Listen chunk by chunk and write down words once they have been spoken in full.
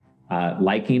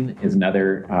Liking is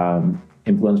another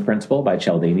influence principle by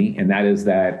Cialdini, and that is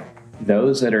that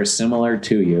those that are similar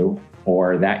to you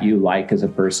or that you like as a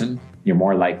person, you're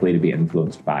more likely to be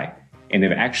influenced by. And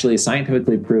they've actually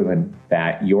scientifically proven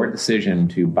that your decision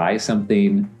to buy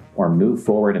something or move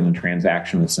forward in a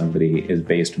transaction with somebody is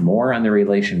based more on the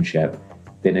relationship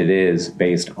than it is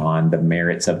based on the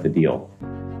merits of the deal.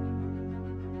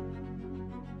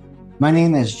 My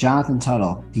name is Jonathan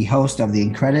Tuttle, the host of the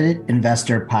Accredited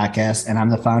Investor Podcast, and I'm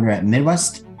the founder at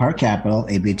Midwest Park Capital,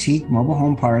 a boutique mobile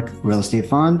home park real estate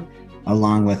fund,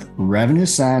 along with Revenue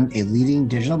Sun, a leading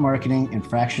digital marketing and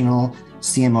fractional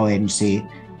CMO agency,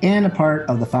 and a part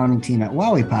of the founding team at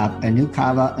Wowie Pop, a new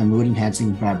kava and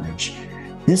mood-enhancing beverage.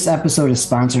 This episode is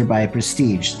sponsored by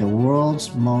Prestige, the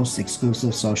world's most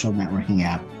exclusive social networking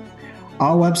app.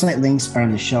 All website links are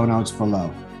in the show notes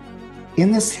below.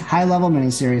 In this high-level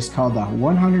miniseries called the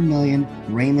 100 Million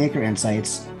Rainmaker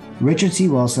Insights, Richard C.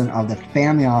 Wilson of the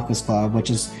Family Office Club,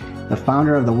 which is the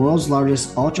founder of the world's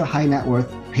largest ultra-high net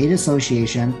worth paid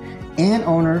association and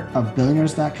owner of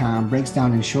Billionaires.com, breaks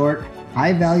down in short,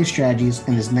 high-value strategies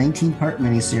in this 19-part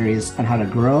miniseries on how to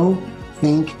grow,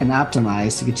 think, and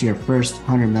optimize to get to your first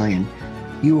 100 million.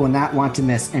 You will not want to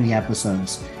miss any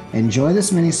episodes. Enjoy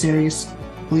this miniseries.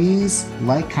 Please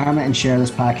like, comment, and share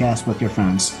this podcast with your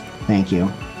friends. Thank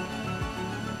you.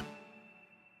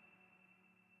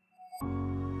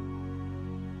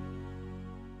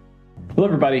 Hello,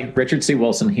 everybody. Richard C.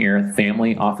 Wilson here,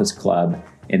 Family Office Club,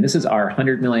 and this is our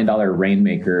 $100 million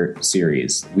Rainmaker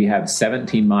series. We have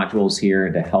 17 modules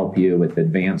here to help you with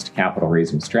advanced capital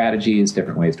raising strategies,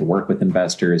 different ways to work with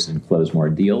investors and close more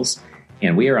deals.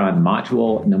 And we are on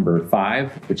module number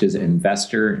 5, which is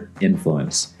Investor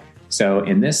Influence. So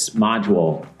in this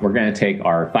module, we're going to take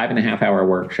our 5.5-hour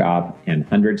workshop and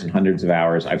hundreds of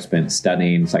hours I've spent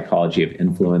studying psychology of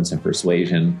influence and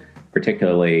persuasion,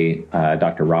 particularly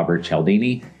Dr. Robert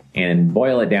Cialdini, and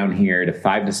boil it down here to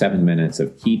 5 to 7 minutes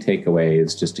of key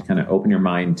takeaways just to kind of open your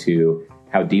mind to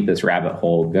how deep this rabbit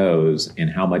hole goes and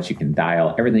how much you can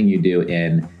dial everything you do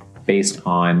in based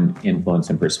on influence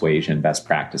and persuasion best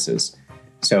practices.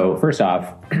 So first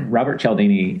off, Robert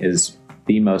Cialdini is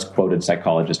the most quoted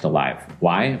psychologist alive.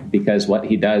 Why? Because what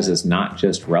he does is not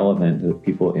just relevant to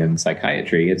people in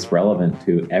psychiatry, it's relevant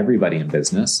to everybody in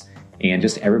business and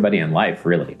just everybody in life,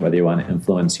 really. Whether you want to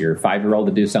influence your 5-year-old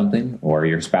to do something or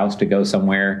your spouse to go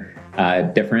somewhere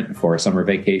different for a summer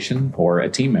vacation or a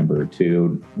team member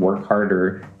to work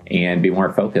harder and be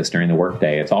more focused during the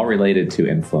workday. It's all related to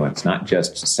influence, not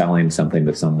just selling something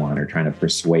to someone or trying to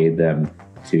persuade them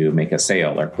to make a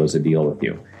sale or close a deal with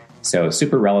you. So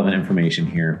super relevant information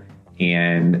here.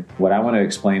 And what I want to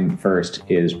explain first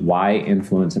is why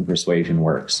influence and persuasion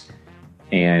works.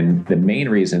 And the main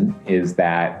reason is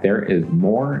that there is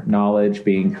more knowledge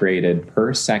being created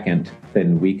per second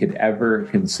than we could ever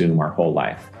consume our whole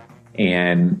life.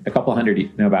 And about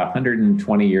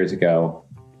 120 years ago,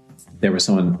 there was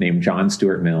someone named John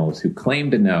Stuart Mills who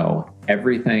claimed to know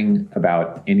everything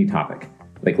about any topic.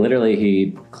 Like literally,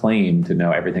 he claimed to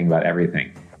know everything about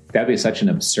everything. That would be such an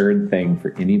absurd thing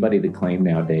for anybody to claim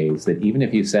nowadays that even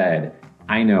if you said,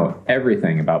 I know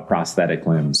everything about prosthetic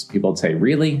limbs, people would say,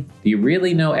 really? Do you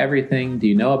really know everything? Do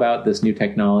you know about this new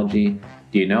technology?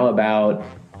 Do you know about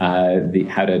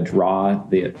how to draw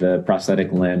the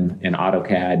prosthetic limb in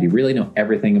AutoCAD? Do you really know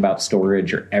everything about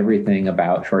storage or everything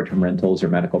about short-term rentals or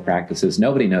medical practices?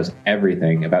 Nobody knows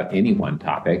everything about any one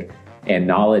topic, and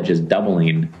knowledge is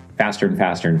doubling faster and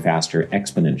faster and faster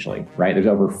exponentially, right? There's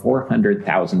over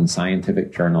 400,000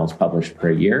 scientific journals published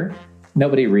per year.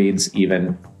 Nobody reads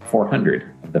even 400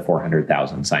 of the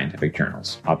 400,000 scientific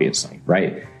journals, obviously,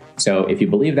 right? So if you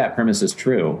believe that premise is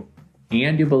true,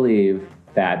 and you believe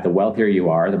that the wealthier you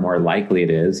are, the more likely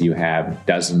it is you have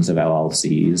dozens of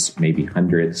LLCs, maybe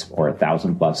hundreds or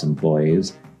 1,000 plus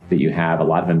employees, that you have a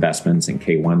lot of investments in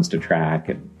K1s to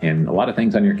track and a lot of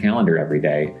things on your calendar every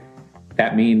day,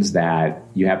 that means that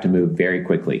you have to move very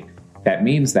quickly. That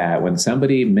means that when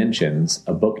somebody mentions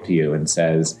a book to you and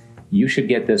says, you should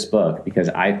get this book because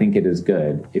I think it is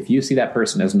good, if you see that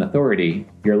person as an authority,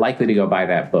 you're likely to go buy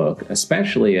that book,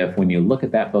 especially if when you look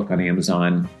at that book on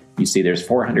Amazon, you see there's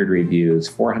 400 reviews,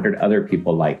 400 other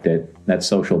people liked it, that's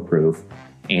social proof,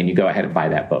 and you go ahead and buy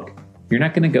that book. You're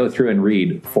not going to go through and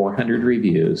read 400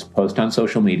 reviews, post on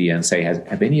social media and say,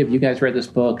 have any of you guys read this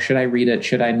book? Should I read it?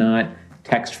 Should I not?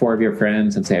 Text 4 of your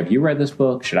friends and say, have you read this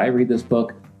book? Should I read this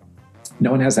book? No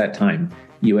one has that time.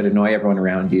 You would annoy everyone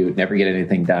around you, never get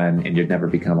anything done, and you'd never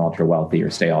become ultra wealthy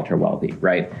or stay ultra wealthy,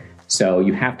 right? So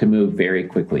you have to move very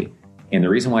quickly. And the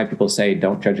reason why people say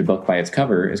don't judge a book by its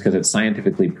cover is because it's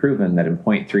scientifically proven that in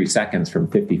 0.3 seconds from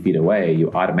 50 feet away, you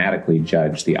automatically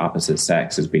judge the opposite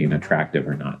sex as being attractive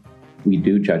or not. We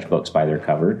do judge books by their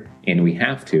cover, and we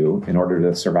have to in order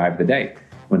to survive the day.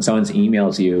 When someone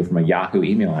emails you from a Yahoo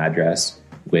email address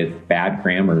with bad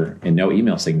grammar and no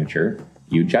email signature,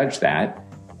 you judge that.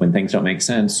 When things don't make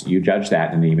sense, you judge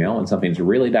that in an email. When something's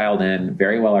really dialed in,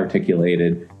 very well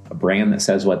articulated, a brand that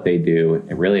says what they do,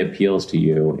 it really appeals to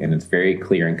you, and it's very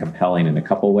clear and compelling in a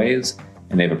couple ways,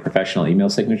 and they have a professional email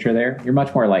signature there, you're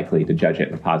much more likely to judge it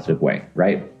in a positive way,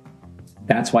 right?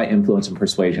 That's why influence and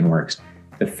persuasion works.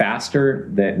 The faster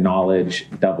that knowledge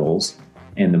doubles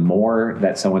and the more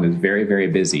that someone is very, very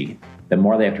busy, the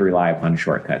more they have to rely upon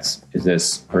shortcuts. Is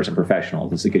this person professional?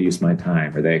 Is this a good use of my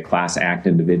time? Are they a class act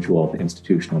individual with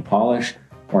institutional polish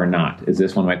or not? Is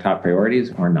this one of my top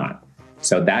priorities or not?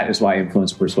 So that is why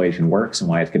influence and persuasion works, and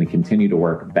why it's going to continue to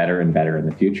work better and better in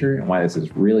the future, and why this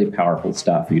is really powerful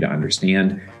stuff for you to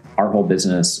understand. Our whole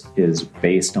business is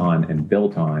based on and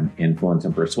built on influence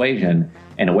and persuasion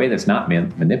in a way that's not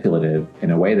manipulative, in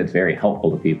a way that's very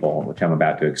helpful to people, which I'm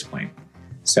about to explain.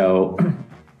 So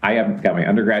I got my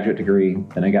undergraduate degree,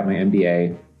 then I got my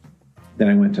MBA, then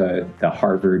I went to the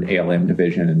Harvard ALM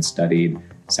division and studied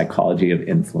psychology of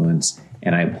influence,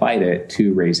 and I applied it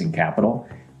to raising capital.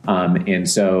 And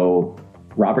so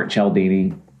Robert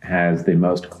Cialdini has the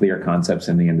most clear concepts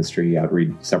in the industry. I would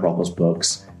read several of his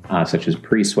books, such as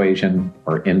Persuasion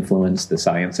or Influence, The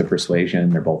Science of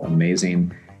Persuasion. They're both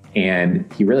amazing.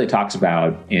 And he really talks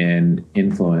about in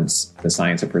Influence, The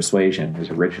Science of Persuasion,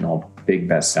 his original big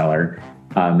bestseller,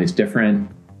 these different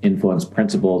influence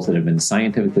principles that have been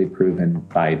scientifically proven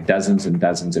by dozens and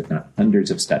dozens, if not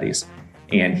hundreds of studies.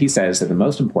 And he says that the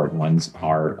most important ones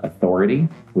are authority,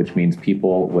 which means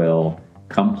people will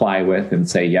comply with and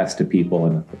say yes to people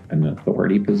in an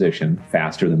authority position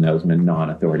faster than those in a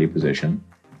non-authority position.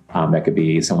 That could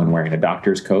be someone wearing a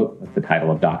doctor's coat with the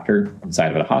title of doctor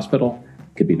inside of a hospital.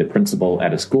 It could be the principal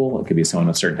at a school. It could be someone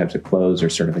with certain types of clothes or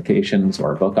certifications,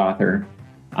 or a book author,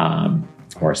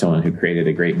 or someone who created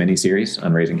a great miniseries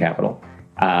on raising capital.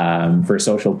 For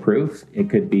social proof, it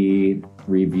could be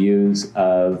reviews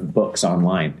of books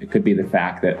online. It could be the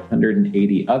fact that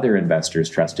 180 other investors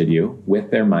trusted you with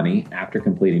their money after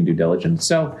completing due diligence.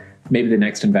 So maybe the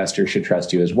next investor should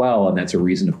trust you as well, and that's a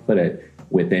reason to put it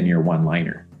within your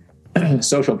one-liner.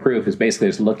 Social proof is basically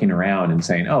just looking around and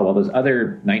saying, oh, well, those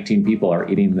other 19 people are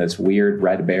eating this weird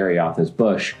red berry off this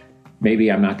bush.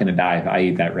 Maybe I'm not going to die if I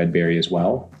eat that red berry as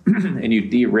well. And you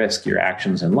de-risk your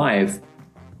actions in life,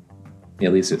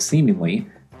 at least it's seemingly,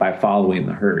 by following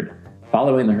the herd.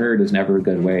 Following the herd is never a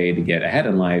good way to get ahead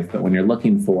in life, but when you're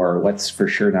looking for what's for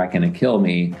sure not going to kill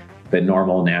me, the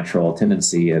normal, natural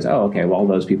tendency is, oh, okay, well,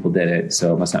 those people did it,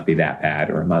 so it must not be that bad,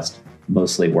 or it must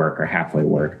mostly work or halfway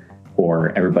work,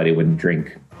 or everybody wouldn't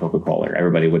drink Coca-Cola, or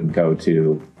everybody wouldn't go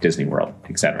to Disney World,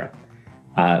 etc.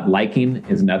 Liking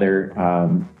is another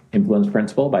influence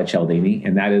principle by Cialdini,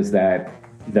 and that is that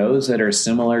those that are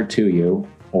similar to you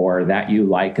or that you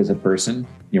like as a person,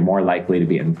 you're more likely to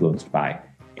be influenced by.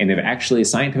 And they've actually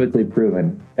scientifically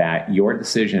proven that your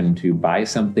decision to buy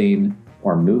something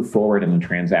or move forward in a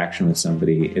transaction with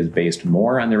somebody is based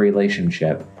more on the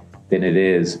relationship than it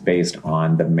is based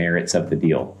on the merits of the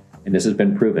deal. And this has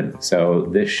been proven. So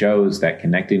this shows that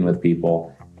connecting with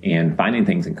people and finding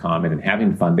things in common and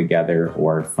having fun together,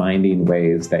 or finding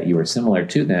ways that you are similar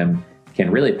to them, can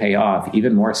really pay off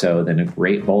even more so than a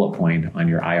great bullet point on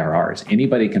your IRRs.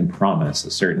 Anybody can promise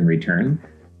a certain return,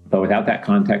 but without that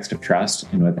context of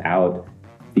trust and without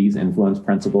these influence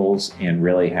principles and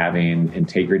really having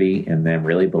integrity and then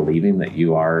really believing that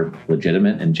you are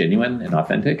legitimate and genuine and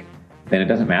authentic, then it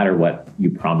doesn't matter what you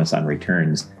promise on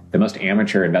returns. The most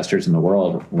amateur investors in the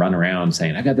world run around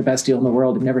saying, I got the best deal in the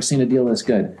world. I've never seen a deal this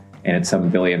good. And it's some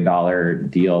 $1 billion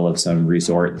deal of some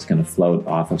resort that's going to float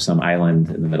off of some island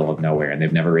in the middle of nowhere. And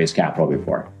they've never raised capital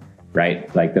before,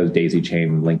 right? Like those daisy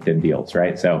chain LinkedIn deals,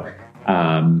 right? So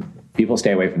people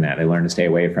stay away from that. They learn to stay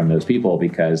away from those people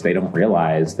because they don't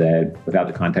realize that without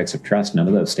the context of trust, none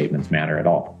of those statements matter at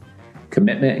all.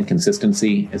 Commitment and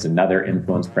consistency is another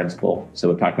influence principle. So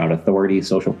we've talked about authority,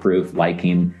 social proof,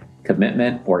 liking.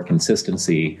 Commitment or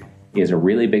consistency is a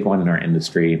really big one in our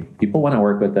industry. People want to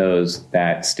work with those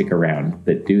that stick around,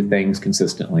 that do things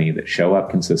consistently, that show up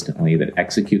consistently, that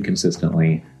execute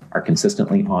consistently, are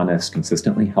consistently honest,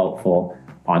 consistently helpful,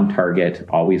 on target,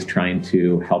 always trying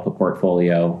to help a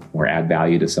portfolio or add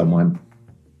value to someone.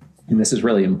 And this is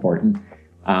really important.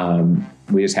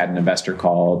 We just had an investor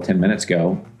call 10 minutes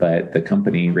ago, but the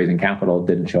company raising capital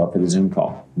didn't show up for the Zoom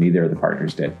call. Neither of the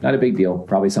partners did. Not a big deal.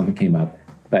 Probably something came up.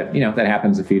 But, if that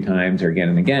happens a few times or again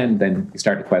and again, then you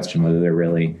start to question whether they're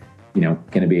really, going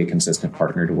to be a consistent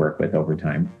partner to work with over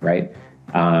time, right?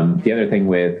 The other thing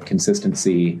with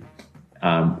consistency,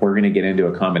 we're going to get into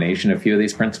a combination of a few of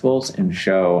these principles and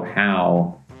show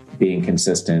how being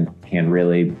consistent can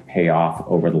really pay off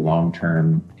over the long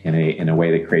term in a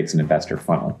way that creates an investor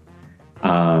funnel.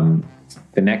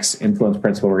 The next influence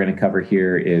principle we're going to cover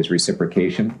here is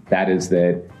reciprocation. That is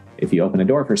that if you open a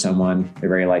door for someone, they're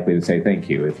very likely to say thank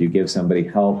you. If you give somebody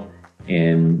help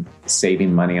in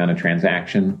saving money on a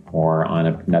transaction or on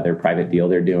another private deal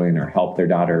they're doing, or help their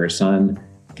daughter or son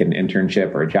get an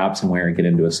internship or a job somewhere and get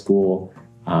into a school,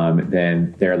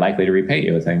 then they're likely to repay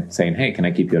you saying, hey, can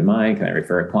I keep you in mind? Can I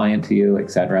refer a client to you,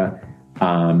 etc.?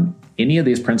 Any of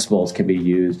these principles can be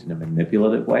used in a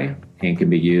manipulative way and can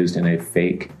be used in a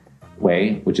fake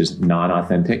way, which is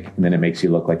non-authentic, and then it makes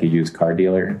you look like a used car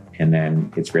dealer, and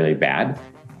then it's really bad.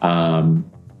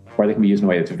 Or they can be used in a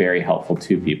way that's very helpful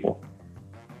to people.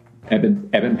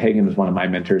 Evan Pagan was one of my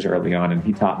mentors early on, and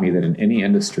he taught me that in any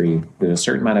industry, there's a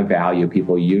certain amount of value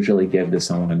people usually give to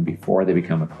someone before they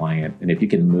become a client. And if you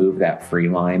can move that free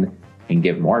line and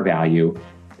give more value,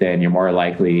 then you're more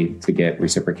likely to get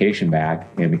reciprocation back.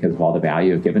 And because of all the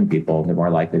value you've given people, they're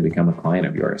more likely to become a client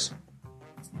of yours.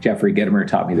 Jeffrey Gitomer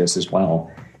taught me this as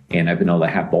well. And I've been able to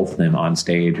have both of them on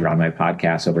stage or on my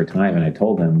podcast over time. And I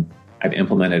told them, I've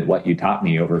implemented what you taught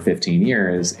me over 15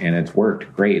 years, and it's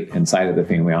worked great inside of the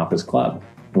Family Office Club.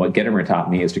 And what Gitomer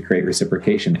taught me is to create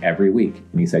reciprocation every week.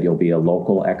 And he said, you'll be a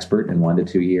local expert in 1 to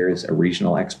 2 years, a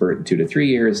regional expert in 2 to 3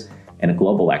 years, and a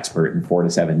global expert in 4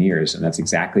 to 7 years. And that's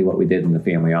exactly what we did in the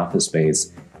family office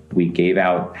space. We gave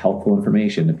out helpful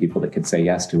information to people that could say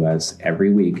yes to us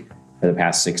every week for the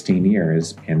past 16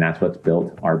 years. And that's what's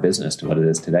built our business to what it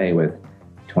is today with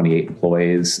 28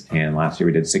 employees. And last year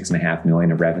we did $6.5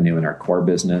 million of revenue in our core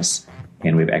business.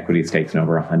 And we have equity stakes in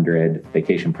over 100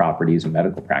 vacation properties and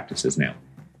medical practices now.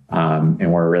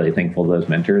 And we're really thankful to those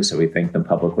mentors. So we thank them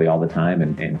publicly all the time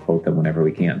and quote them whenever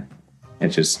we can.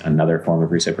 It's just another form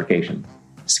of reciprocation.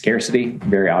 Scarcity,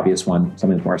 very obvious one.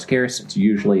 Something's more scarce, it's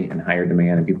usually in higher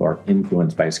demand, and people are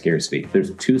influenced by scarcity. If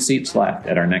there's 2 seats left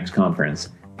at our next conference,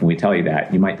 and we tell you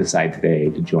that, you might decide today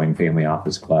to join Family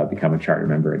Office Club, become a charter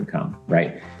member, and come,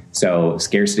 right? So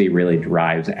scarcity really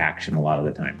drives action a lot of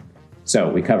the time. So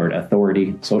we covered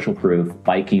authority, social proof,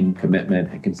 liking,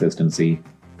 commitment, and consistency,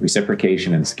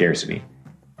 reciprocation, and scarcity.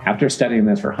 After studying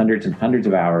this for hundreds and hundreds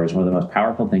of hours, one of the most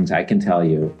powerful things I can tell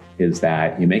you is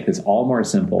that you make this all more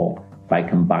simple by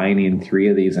combining 3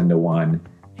 of these into one,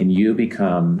 and you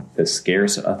become the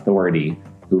scarce authority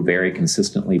who very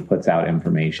consistently puts out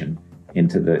information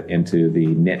into the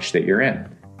niche that you're in.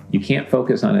 You can't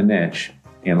focus on a niche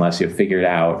unless you've figured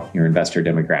out your investor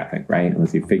demographic, right?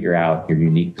 Unless you figure out your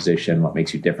unique position, what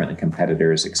makes you different than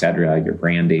competitors, et cetera, your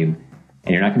branding.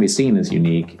 And you're not going to be seen as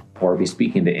unique or be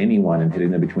speaking to anyone and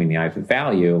hitting them between the eyes with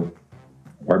value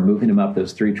or moving them up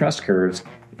those 3 trust curves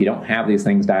if you don't have these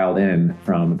things dialed in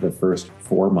from the first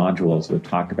 4 modules we've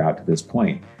talked about to this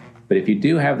point. But if you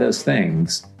do have those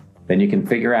things, then you can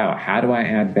figure out, how do I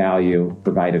add value,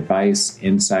 provide advice,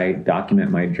 insight,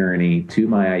 document my journey to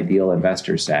my ideal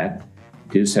investor set,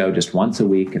 do so just once a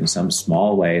week in some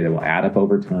small way that will add up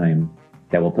over time,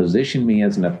 that will position me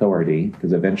as an authority,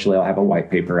 because eventually I'll have a white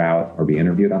paper out or be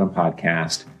interviewed on a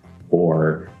podcast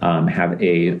or have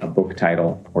a book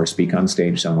title or speak on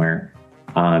stage somewhere.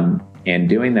 And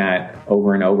doing that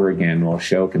over and over again will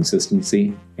show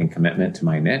consistency and commitment to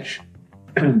my niche.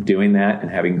 Doing that and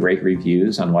having great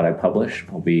reviews on what I publish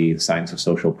will be signs of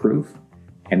social proof.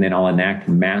 And then I'll enact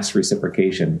mass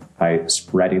reciprocation by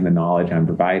spreading the knowledge I'm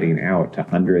providing out to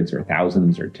hundreds or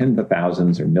thousands or tens of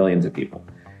thousands or millions of people.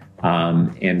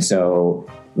 And so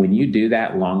when you do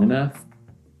that long enough,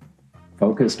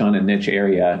 focused on a niche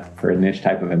area for a niche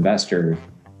type of investor,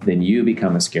 then you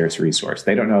become a scarce resource.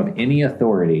 They don't know of any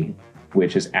authority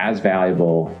which is as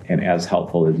valuable and as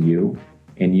helpful as you,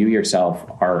 and you yourself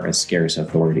are a scarce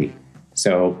authority.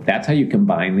 So that's how you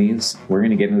combine these. We're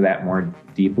going to get into that more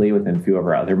deeply within a few of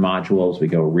our other modules. We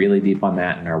go really deep on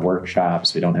that in our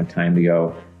workshops. We don't have time to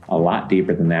go a lot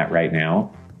deeper than that right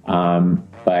now.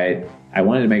 But I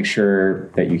wanted to make sure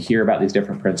that you hear about these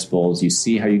different principles. You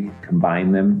see how you can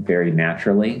combine them very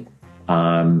naturally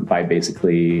by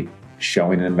basically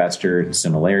showing an investor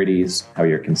similarities, how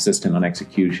you're consistent on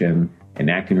execution,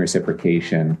 enacting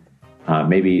reciprocation,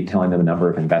 maybe telling them the number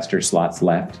of investor slots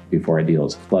left before a deal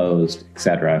is closed, et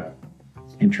cetera,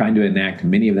 and trying to enact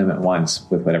many of them at once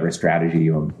with whatever strategy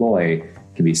you employ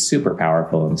can be super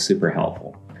powerful and super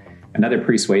helpful. Another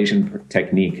persuasion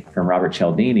technique from Robert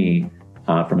Cialdini,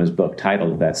 from his book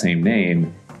titled that same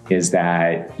name, is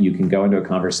that you can go into a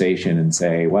conversation and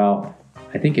say, well,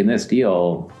 I think in this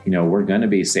deal, we're going to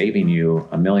be saving you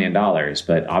 $1 million,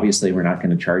 but obviously we're not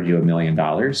going to charge you $1 million.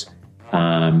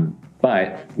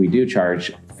 But we do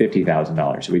charge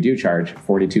 $50,000. So we do charge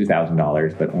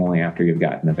 $42,000, but only after you've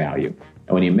gotten the value.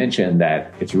 And when you mention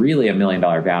that it's really $1 million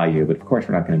value, but of course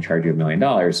we're not going to charge you $1 million,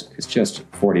 it's just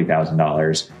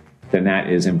 $40,000, then that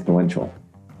is influential.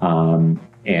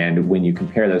 And when you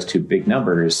compare those two big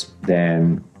numbers,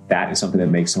 then that is something that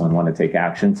makes someone want to take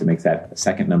action. So it makes that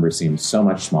second number seem so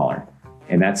much smaller.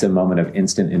 And that's a moment of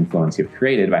instant influence you've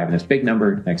created by having this big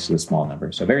number next to a small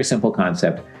number. So a very simple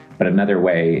concept, but another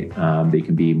way that you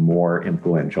can be more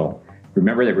influential.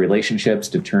 Remember that relationships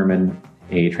determine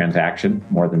a transaction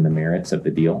more than the merits of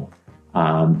the deal.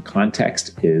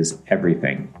 Context is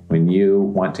everything. When you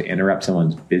want to interrupt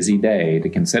someone's busy day to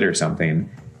consider something,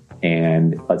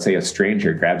 and let's say a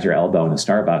stranger grabs your elbow in a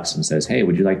Starbucks and says, hey,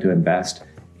 would you like to invest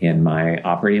in my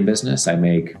operating business? I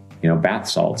make, bath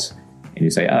salts. And you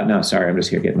say, oh, no, sorry, I'm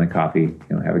just here getting my coffee.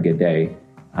 Have a good day.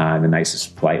 In the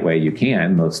nicest, polite way you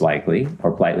can, most likely,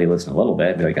 or politely listen a little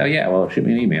bit. Be like, oh, yeah, well, shoot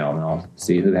me an email and I'll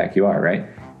see who the heck you are, right?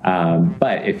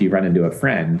 But if you run into a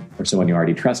friend or someone you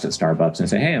already trust at Starbucks and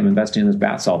say, hey, I'm investing in this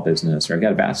bath salt business, or I've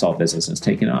got a bath salt business and it's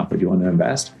taking off, would you want to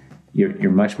invest?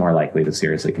 You're much more likely to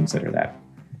seriously consider that.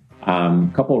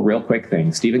 Couple of real quick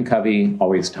things. Stephen Covey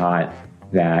always taught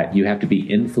that you have to be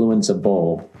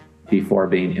influenceable before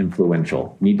being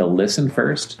influential. You need to listen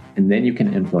first, and then you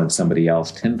can influence somebody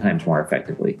else 10 times more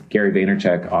effectively. Gary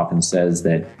Vaynerchuk often says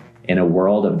that in a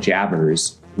world of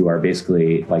jabbers, who are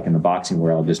basically like in the boxing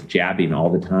world, just jabbing all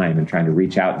the time and trying to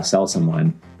reach out and sell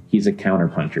someone, he's a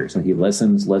counterpuncher. So he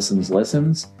listens,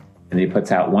 and he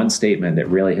puts out one statement that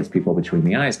really hits people between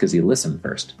the eyes because he listened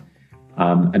first.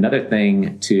 Another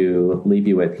thing to leave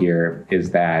you with here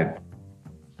is that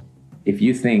if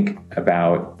you think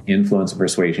about influence and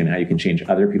persuasion, how you can change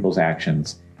other people's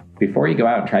actions, before you go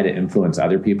out and try to influence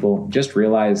other people, just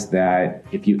realize that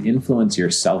if you influence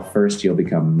yourself first, you'll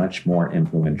become much more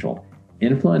influential.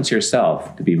 Influence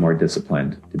yourself to be more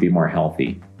disciplined, to be more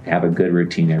healthy, to have a good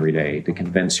routine every day, to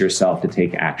convince yourself to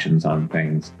take actions on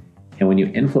things. And when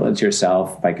you influence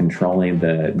yourself by controlling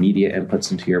the media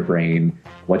inputs into your brain,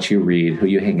 what you read, who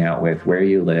you hang out with, where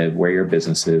you live, where your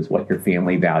business is, what your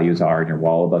family values are in your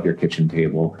wall above your kitchen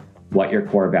table, what your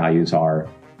core values are,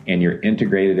 and you're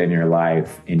integrated in your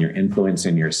life and you're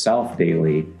influencing yourself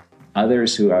daily,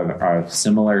 others who are of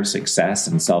similar success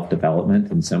and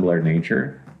self-development and similar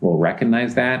nature will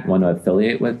recognize that, want to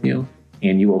affiliate with you,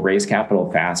 and you will raise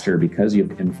capital faster because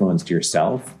you've influenced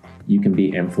yourself. You can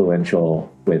be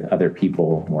influential with other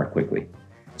people more quickly.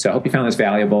 So I hope you found this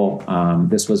valuable.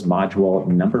 This was module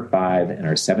number 5 in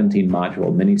our 17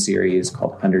 module mini-series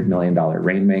called $100 Million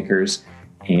Rainmakers.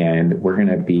 And we're going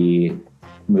to be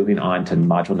moving on to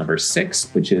module number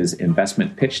 6, which is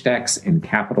investment pitch decks and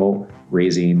capital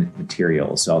raising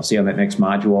materials. So I'll see you on that next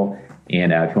module.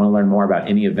 And if you want to learn more about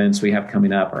any events we have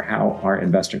coming up or how our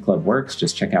investor club works,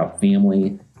 just check out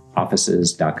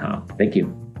familyoffices.com. Thank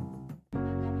you.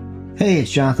 Hey,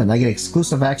 it's Jonathan. I get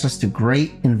exclusive access to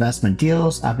great investment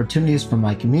deals, opportunities from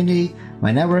my community,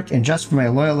 my network, and just for my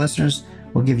loyal listeners,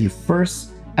 we'll give you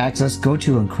first access. Go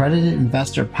to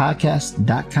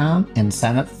accreditedinvestorpodcast.com and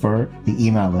sign up for the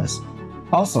email list.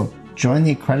 Also, join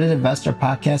the Accredited Investor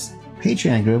Podcast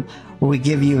Patreon group, where we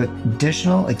give you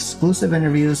additional exclusive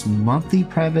interviews, monthly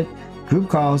private group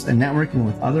calls, and networking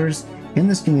with others in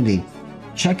this community.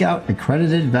 Check out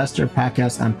Accredited Investor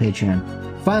Podcast on Patreon.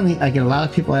 Finally, I get a lot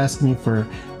of people asking me to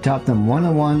help them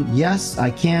one-on-one. Yes,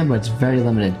 I can, but it's very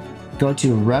limited. Go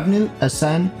to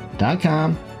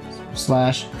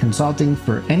revenueascend.com/consulting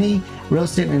for any real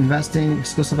estate and investing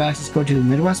exclusive access. Go to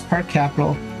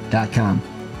midwestparkcapital.com.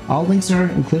 All links are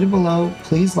included below.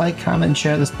 Please like, comment, and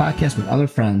share this podcast with other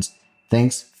friends.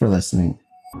 Thanks for listening.